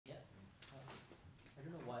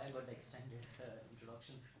why I got the extended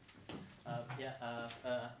introduction.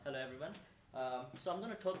 Hello everyone. So I'm going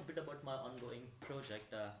to talk a bit about my ongoing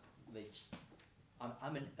project, which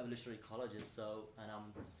I'm an evolutionary ecologist, and I'm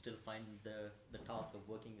still finding the task of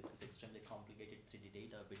working with this extremely complicated 3D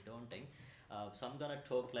data a bit daunting. So I'm going to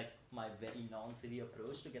talk like my very non-silly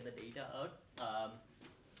approach to get the data out.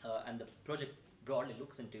 And the project broadly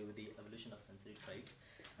looks into the evolution of sensory traits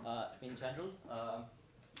in general.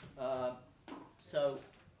 So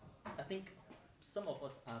I think some of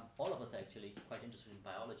us, all of us are actually quite interested in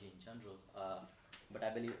biology in general, but I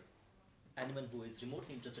believe anyone who is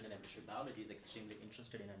remotely interested in evolutionary biology is extremely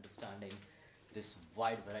interested in understanding this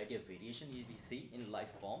wide variety of variation we see in life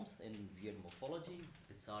forms, in weird morphology,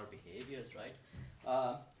 bizarre behaviors, right?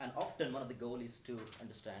 And often one of the goals is to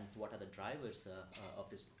understand what are the drivers of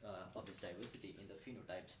this diversity in the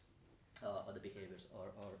phenotypes or the behaviors or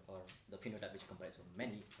the phenotype which comprise of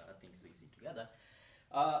many things we see together.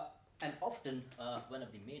 And often one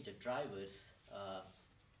of the major drivers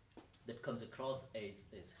that comes across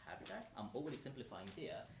is habitat. I'm overly simplifying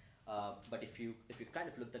here, but if you kind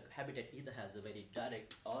of look, the habitat either has a very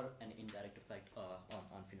direct or an indirect effect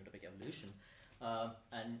on phenotypic evolution.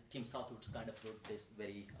 And Tim Southwood kind of wrote this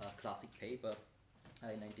very classic paper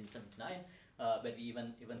in 1979, where we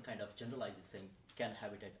even kind of generalize this saying, can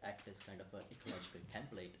habitat act as kind of an ecological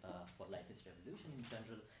template for life history evolution in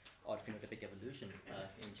general, or phenotypic evolution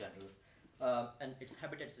in general? And its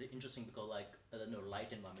habitat is interesting because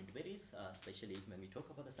light environment varies, especially when we talk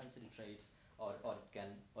about the sensory traits, or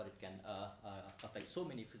it can affect so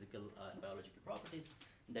many physical and biological properties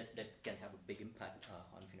that can have a big impact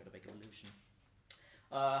on phenotypic evolution.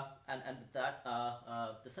 And with that,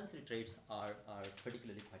 the sensory traits are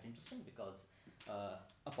particularly quite interesting because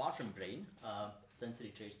apart from brain,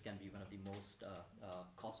 sensory traits can be one of the most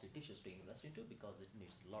costly tissues to invest into because it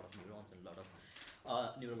needs a lot of neurons and a lot of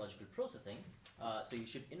neurological processing. So you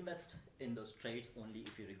should invest in those traits only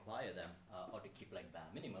if you require them or to keep like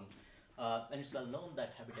bare minimum. And it's well known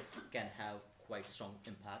that habitat can have quite strong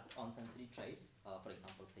impact on sensory traits, for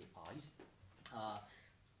example, say eyes.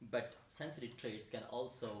 But sensory traits can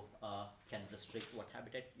also can restrict what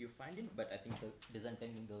habitat you find in, but I think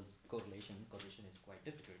disentangling those causation is quite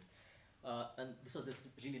difficult. And this was this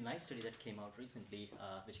really nice study that came out recently,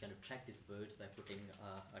 which kind of tracked these birds by putting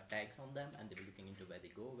tags on them, and they were looking into where they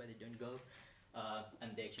go, where they don't go.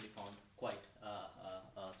 And they actually found quite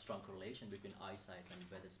a strong correlation between eye size and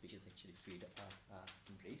where the species actually feed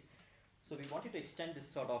and breed. So we wanted to extend this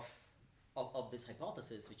sort of this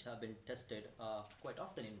hypothesis, which have been tested quite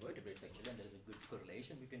often in vertebrates actually, and there is a good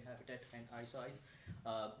correlation between habitat and eye size,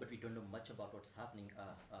 but we don't know much about what's happening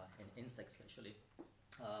in insects especially.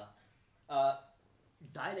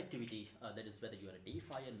 Dialectivity, that is whether you are a day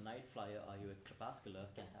flyer, night flyer, or you're a crepuscular,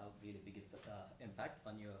 can have really big impact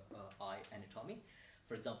on your eye anatomy.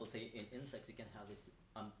 For example, say in insects, you can have this,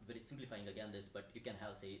 I'm very simplifying again this, but you can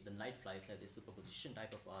have, say, the night flies have this superposition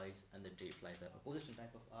type of eyes, and the day flies have opposition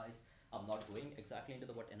type of eyes. I'm not going exactly into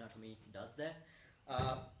what anatomy does there.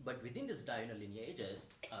 But within this diurnal lineages,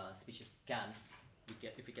 species can,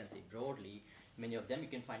 if we can say broadly, many of them you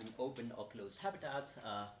can find in open or closed habitats.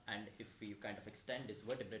 And if we kind of extend this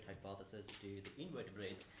vertebrate hypothesis to the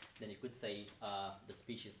invertebrates, then you could say the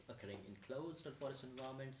species occurring in closed or forest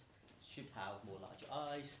environments should have more large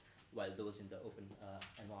eyes, while those in the open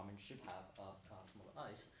environment should have smaller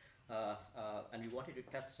eyes. And we wanted to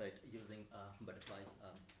test it using butterflies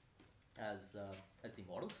as the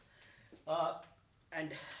models.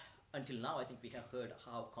 And until now, I think we have heard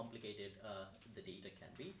how complicated the data can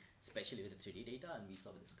be, especially with the 3D data, and we saw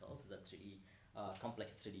with the skulls that 3D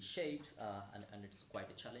complex 3D shapes, and it's quite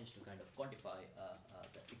a challenge to kind of quantify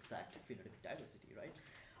the exact phenotypic diversity, right?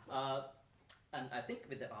 And I think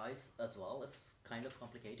with the eyes as well, it's kind of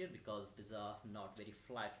complicated because these are not very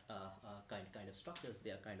flat kind of structures.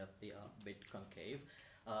 They are a bit concave.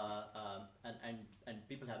 And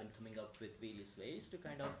people have been coming up with various ways to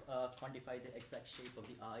kind of quantify the exact shape of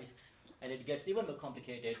the eyes, and it gets even more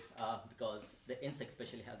complicated because the insects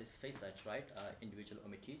especially have this facets, right? Individual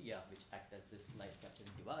ommatidia, which act as this light capturing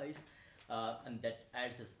device, and that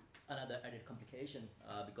adds another added complication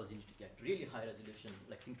because you need to get really high resolution,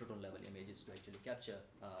 like synchrotron level images to actually capture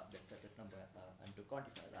that facet number and to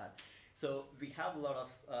quantify that. So we have a lot of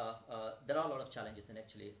there are a lot of challenges in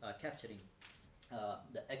actually capturing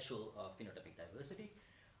the actual phenotypic diversity.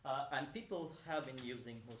 And people have been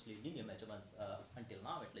using mostly linear measurements until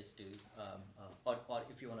now, at least, to, or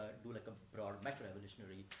if you want to do like a broad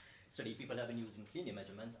macroevolutionary study, people have been using linear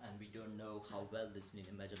measurements, and we don't know how well this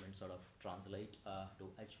linear measurements sort of translate to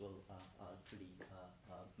actual 3D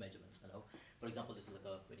measurements. For example, this is like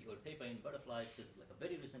a very old paper in butterflies. This is like a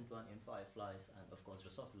very recent one in fireflies, and of course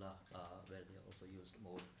Drosophila, where they also used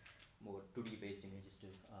more 2D based images to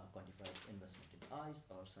quantify investment in eyes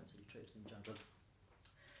or sensory traits in general.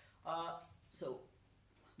 So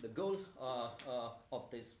the goal of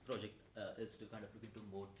this project is to kind of look into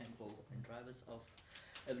more tempo and drivers of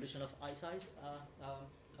evolution of eye size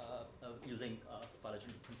using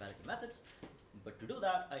phylogenetic comparative methods. But to do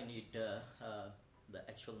that, I need the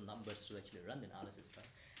actual numbers to actually run the analysis, right?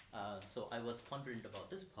 So I was confident about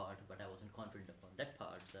this part, but I wasn't confident about that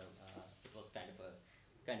part. So it was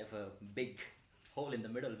kind of a big hole in the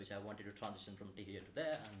middle, which I wanted to transition from here to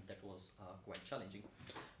there, and that was quite challenging.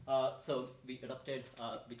 So we adopted,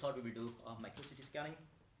 we thought we would do microCT scanning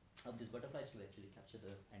of these butterflies to actually capture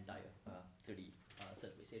the entire 3D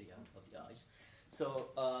surface area of the eyes.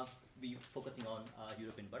 So we focusing on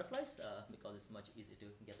European butterflies because it's much easier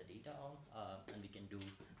to get the data on, and we can do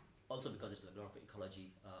also because it's a lot of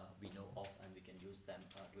ecology we know of, and we can use them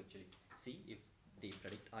to actually see if they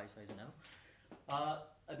predict eye size now.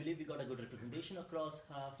 I believe we got a good representation across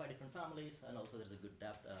 5 different families, and also there's a good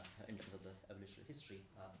depth in terms of the evolutionary history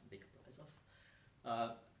they comprise of.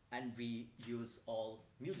 And we use all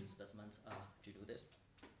museum specimens to do this.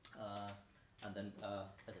 And then,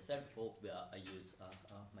 as I said before, I use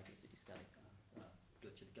microCT scanning to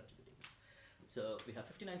actually capture the data. So we have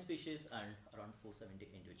 59 species and around 470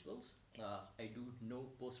 individuals. I do no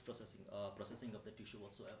post-processing processing of the tissue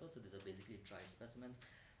whatsoever, so these are basically dried specimens.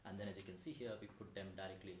 And then, as you can see here, we put them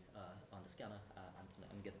directly on the scanner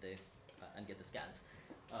and get the scans.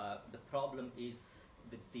 The problem is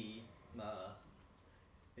with the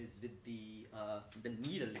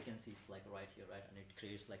needle. You can see it's like right here, right, and it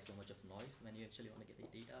creates like so much of noise when you actually want to get the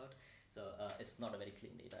data out. So it's not a very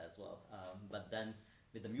clean data as well. But then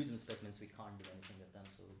with the museum specimens, we can't do anything with them.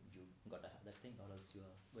 So you got to have that thing, or else you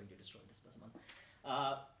are going to destroy the specimen.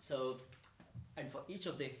 And for each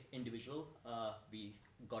of the individual, we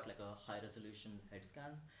got like a high resolution head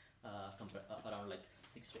scan, around like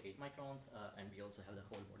 6 to 8 microns, and we also have the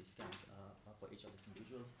whole body scans for each of these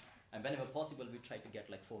individuals. And whenever possible, we try to get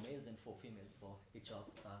like 4 males and 4 females for each of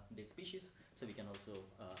these species, so we can also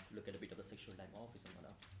look at a bit of the sexual dimorphism.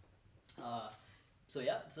 So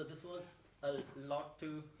yeah, so this was a lot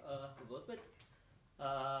to work with.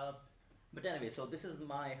 But anyway, so this is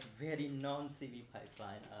my very non-CV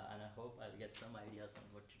pipeline, and I hope I'll get some ideas on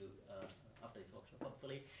what to do after this workshop,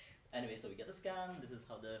 hopefully. Anyway, so we get the scan. This is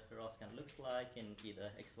how the raw scan looks like in either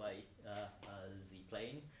X, Y, Z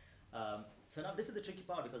plane. So now this is the tricky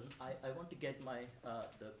part, because I want to get my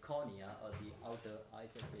the cornea, or the outer eye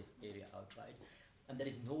surface area out, right? And there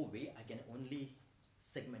is no way I can only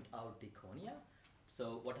segment out the cornea.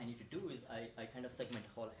 So what I need to do is I kind of segment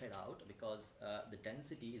the whole head out, because the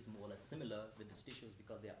density is more or less similar with these tissues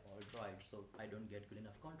because they are all dried, so I don't get good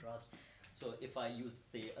enough contrast. So if I use,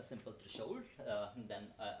 say, a simple threshold, then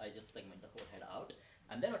I just segment the whole head out.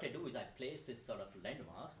 And then what I do is I place this sort of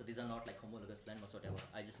landmarks. So these are not like homologous landmarks, whatever.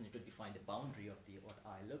 I just need to define the boundary of what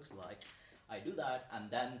eye looks like. I do that, and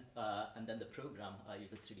then the program, I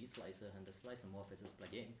use a 3D slicer, and the slicer morphosis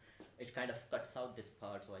plugin. It kind of cuts out this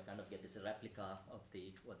part, so I kind of get this replica of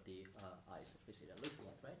what the eye surface area looks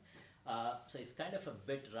like, right? So it's kind of a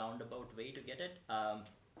bit roundabout way to get it.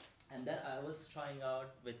 And then I was trying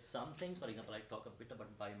out with some things. For example, I talk a bit about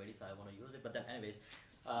biomechanics, I want to use it. But then anyways,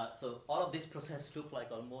 so all of this process took like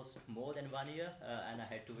almost more than 1 year, and I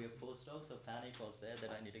had to be a postdoc, so panic was there that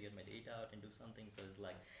I need to get my data out and do something. So it's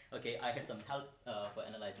like, okay, I had some help for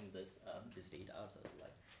analyzing this data out, so it's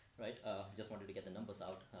like, right, just wanted to get the numbers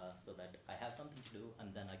out so that I have something to do,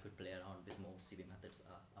 and then I could play around with more CV methods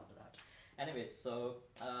after that. Anyways, so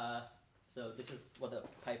this is what the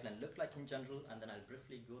pipeline looked like in general, and then I'll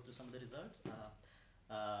briefly go through some of the results.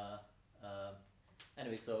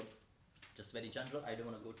 Anyway, so just very general, I don't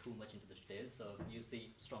want to go too much into the details. So you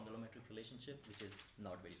see strong allometric relationship, which is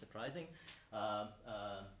not very surprising.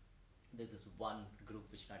 There's this one group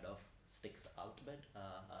which kind of sticks out a bit.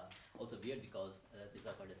 Also weird because these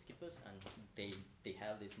are called as skippers, and they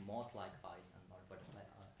have these moth-like eyes and not butterfly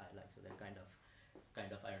eye-like. So they're kind of,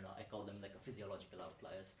 I don't know, I call them like a physiological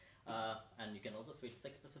outliers. And you can also fit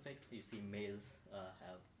sex-specific. You see males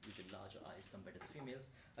have usually larger eyes compared to the females.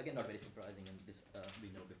 Again, not very surprising, and this we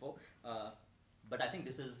know before. But I think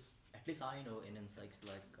this is, at least I know in insects,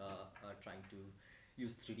 like trying to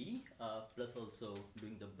use 3D, plus also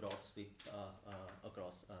doing the broad sweep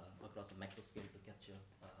across a macro scale to capture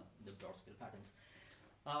the broad scale patterns.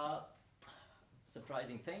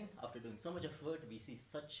 Surprising thing, after doing so much effort, we see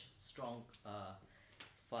such strong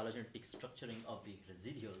phylogenetic structuring of the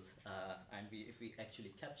residuals, and if we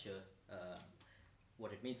actually capture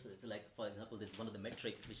what it means is, like, for example, this is one of the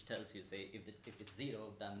metric which tells you, say, if it's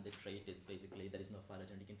 0, then the trait is basically, there is no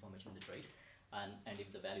phylogenetic information in the trait. And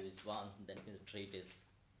if the value is 1, then it means the trait is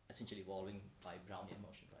essentially evolving by Brownian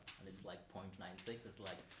motion, right? And it's like 0.96, it's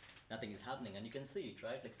like nothing is happening. And you can see it,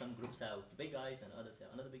 right? Like some groups have big eyes and others have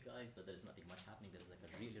another big eyes, but there's nothing much happening. There's like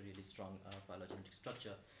a really, really strong phylogenetic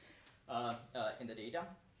structure in the data.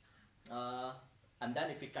 And then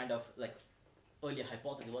if it kind of, like, earlier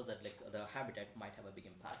hypothesis was that, like, the habitat might have a big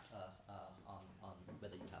impact on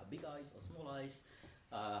whether you have big eyes or small eyes.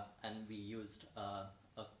 And we used a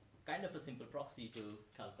kind of a simple proxy to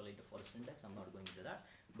calculate the forest index. I'm not going into that,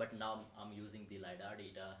 but now I'm using the LiDAR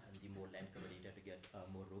data and the more land cover data to get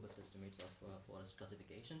more robust estimates of forest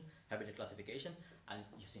classification, habitat classification, and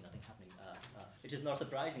you see nothing happening. It is not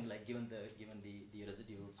surprising, like given the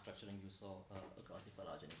residual structuring you saw across the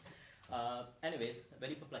phylogeny. Anyways,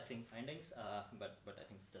 very perplexing findings, but I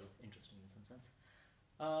think still interesting in some sense.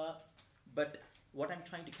 But what I'm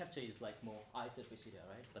trying to capture is like more eye surface area,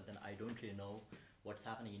 right? But then I don't really know what's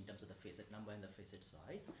happening in terms of the facet number and the facet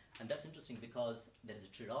size. And that's interesting because there is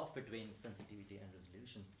a trade-off between sensitivity and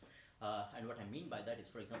resolution. And what I mean by that is,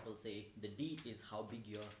 for example, say the D is how big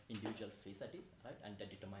your individual facet is, right? And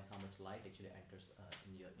that determines how much light actually enters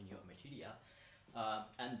in your ommatidia.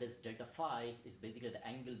 And this delta phi is basically the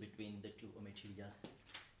angle between the two ommatidia.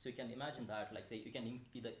 So you can imagine that, like, say, you can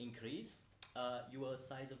either increase your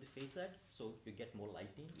size of the facet, so you get more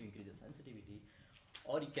lighting, you increase the sensitivity,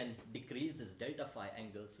 or you can decrease this delta phi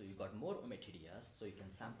angle, so you got more ommatidias, so you can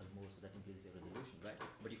sample more, so that increases your resolution, right?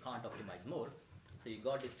 But you can't optimize more. So you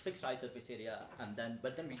got this fixed eye surface area, and then,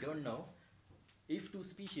 but then we don't know if two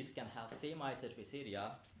species can have same eye surface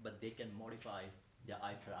area, but they can modify their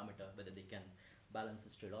eye parameter, whether they can balance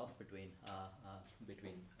this trade-off between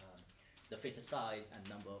the facet size and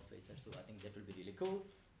number of facets. So I think that will be really cool.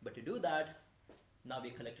 But to do that, now we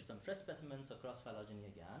collected some fresh specimens across phylogeny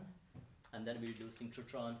again, and then we'll do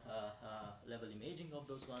synchrotron level imaging of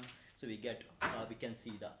those ones. So we get, we can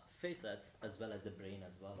see the facets as well as the brain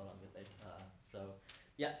as well along with it. So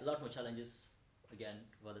yeah, a lot more challenges again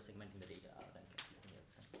for the segmenting the data out and calculating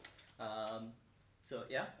everything. So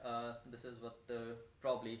yeah, this is what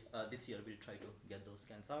probably this year we'll try to get those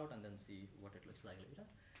scans out and then see what it looks like later.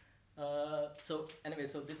 So anyway,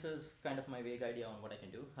 so this is kind of my vague idea on what I can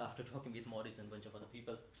do after talking with Maurice and a bunch of other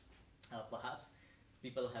people. Perhaps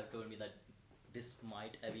people have told me that this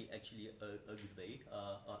might be actually a good way,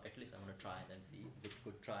 or at least I want to try and then see if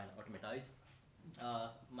we could try and automatize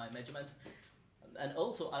my measurements. And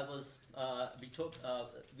also, I was we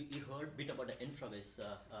heard a bit about the infravis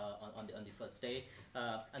on the first day,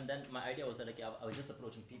 and then my idea was that, like, I was just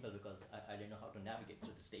approaching people because I didn't know how to navigate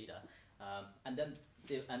through this data, and then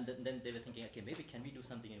they were thinking, okay, maybe can we do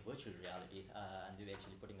something in virtual reality? And we were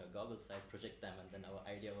actually putting a goggle side, project them, and then our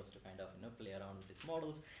idea was to kind of play around with these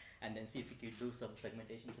models and then see if we could do some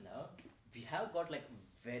segmentations. We have got like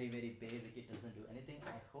very basic. It doesn't do anything.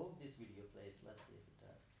 I hope this video plays. Let's see if it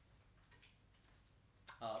does.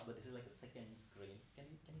 But this is like a second screen. Can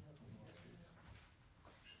you help me more, please?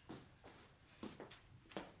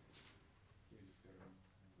 You just gotta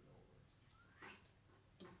move it over.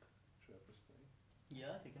 Should I press play?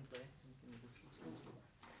 Yeah, you can play.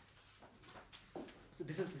 So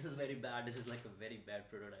this is very bad. This is like a very bad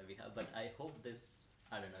prototype we have. But I hope this.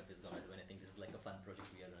 I don't know if it's gonna do anything. This is like a fun project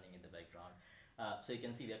we are running in the background. So you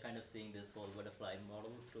can see we are kind of seeing this whole butterfly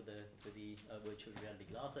model through the virtual reality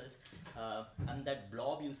glasses, and that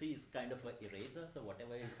blob you see is kind of an eraser. So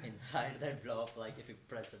whatever is inside that blob, like if you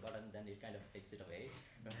press the button, then it kind of takes it away.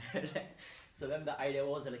 So then the idea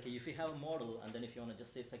was like, if you have a model, and then if you want to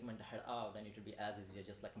just say segment the head out, then it will be as easy,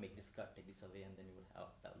 just like make this cut, take this away, and then you would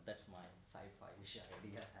have that's my sci-fi-ish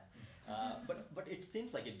idea. But it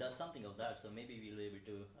seems like it does something of that. So maybe we'll be able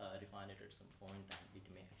to refine it at some point, and it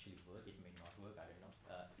may actually work. It may not work. I don't know.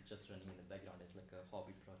 It's just running in the background as like a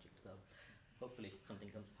hobby project. So hopefully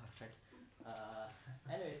something comes out of it.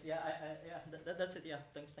 Anyways, yeah, that's it. Yeah,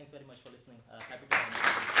 thanks very much for listening. Happy to.